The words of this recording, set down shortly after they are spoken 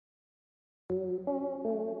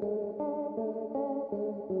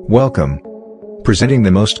Welcome. Presenting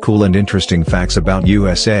the most cool and interesting facts about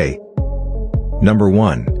USA. Number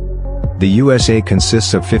 1. The USA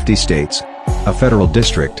consists of 50 states, a federal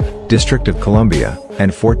district, District of Columbia,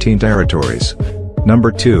 and 14 territories.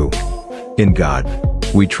 Number 2. In God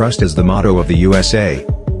we trust is the motto of the USA.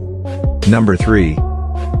 Number 3.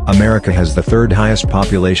 America has the third highest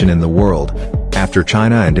population in the world. After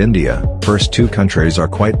China and India, first two countries are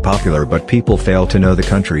quite popular, but people fail to know the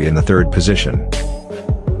country in the third position.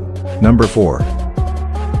 Number 4.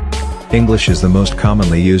 English is the most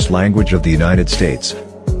commonly used language of the United States.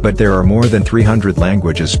 But there are more than 300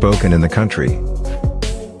 languages spoken in the country.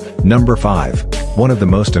 Number 5. One of the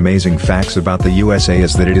most amazing facts about the USA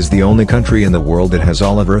is that it is the only country in the world that has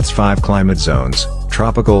all of Earth's 5 climate zones: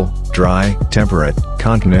 tropical, dry, temperate,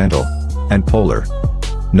 continental, and polar.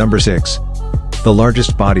 Number 6. The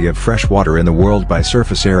largest body of fresh water in the world by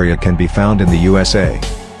surface area can be found in the USA.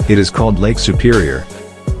 It is called Lake Superior.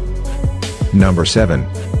 Number 7.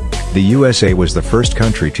 The USA was the first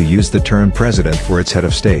country to use the term president for its head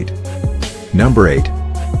of state. Number 8.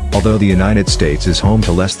 Although the United States is home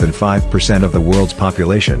to less than 5% of the world's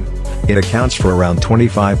population, it accounts for around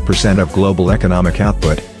 25% of global economic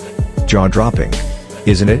output. Jaw-dropping,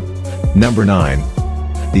 isn't it? Number 9.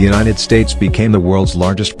 The United States became the world's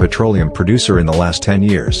largest petroleum producer in the last 10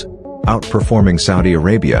 years, outperforming Saudi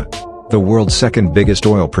Arabia, the world's second biggest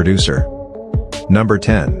oil producer. Number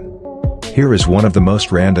 10. Here is one of the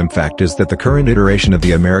most random facts, is that the current iteration of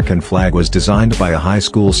the American flag was designed by a high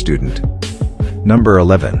school student. Number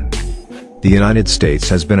 11. The United States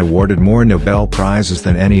has been awarded more Nobel Prizes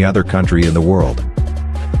than any other country in the world.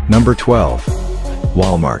 Number 12.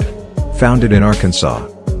 Walmart, founded in Arkansas,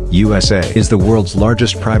 USA, is the world's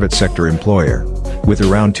largest private sector employer, with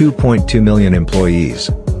around 2.2 million employees.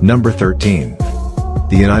 Number 13.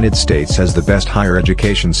 The United States has the best higher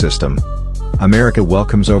education system. America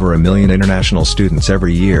welcomes over 1 million international students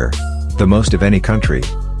every year, the most of any country.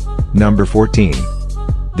 Number 14.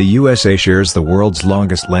 The USA shares the world's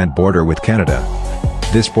longest land border with Canada.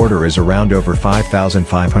 This border is around over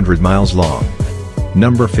 5,500 miles long.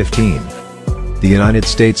 Number 15. The United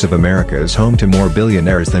States of America is home to more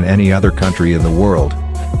billionaires than any other country in the world.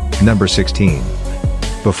 Number 16.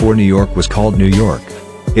 Before New York was called New York,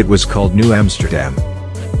 it was called New Amsterdam.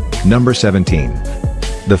 Number 17.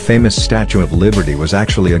 The famous Statue of Liberty was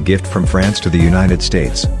actually a gift from France to the United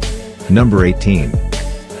States. Number 18.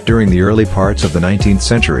 During the early parts of the 19th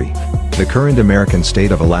century, the current American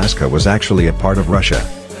state of Alaska was actually a part of Russia.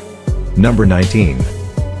 Number 19.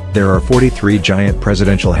 There are 43 giant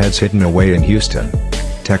presidential heads hidden away in Houston,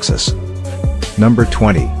 Texas. Number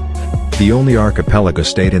 20. The only archipelago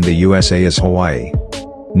state in the USA is Hawaii.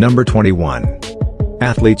 Number 21.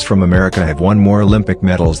 Athletes from America have won more Olympic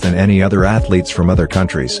medals than any other athletes from other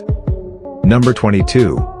countries. Number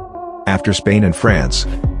 22. After Spain and France,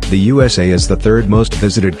 the USA is the third most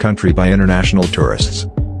visited country by international tourists.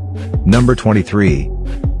 Number 23.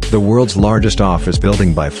 The world's largest office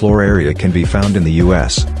building by floor area can be found in the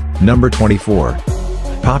US. Number 24.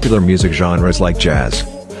 Popular music genres like jazz,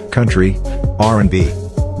 country, R&B,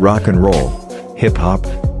 rock and roll, hip-hop,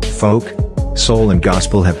 folk, soul and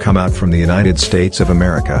gospel have come out from the United States of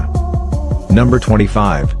America. Number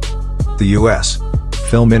 25. The U.S.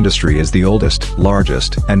 film industry is the oldest,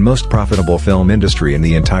 largest, and most profitable film industry in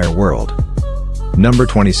the entire world. Number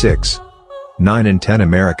 26. 9 in 10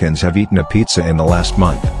 Americans have eaten a pizza in the last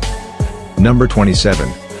month. Number 27.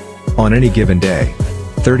 On any given day,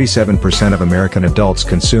 37% of American adults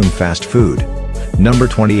consume fast food. Number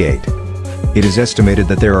 28. It is estimated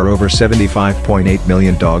that there are over 75.8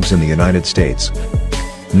 million dogs in the United States.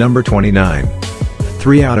 Number 29.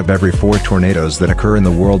 3 out of every 4 tornadoes that occur in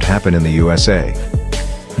the world happen in the USA.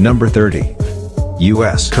 Number 30.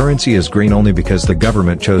 U.S. currency is green only because the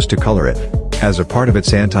government chose to color it, as a part of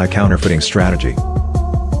its anti-counterfeiting strategy.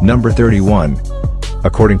 Number 31.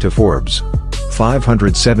 According to Forbes,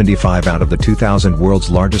 575 out of the 2,000 world's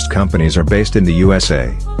largest companies are based in the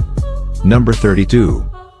USA. Number 32.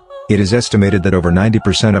 It is estimated that over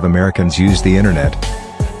 90% of Americans use the internet.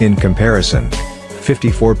 In comparison,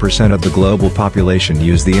 54% of the global population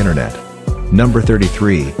use the internet. Number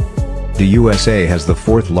 33. The USA has the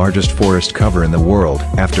 4th largest forest cover in the world,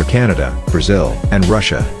 after Canada, Brazil, and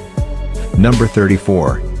Russia. Number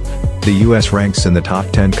 34. The US ranks in the top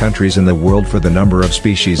 10 countries in the world for the number of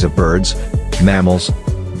species of birds, mammals,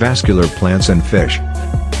 vascular plants and fish.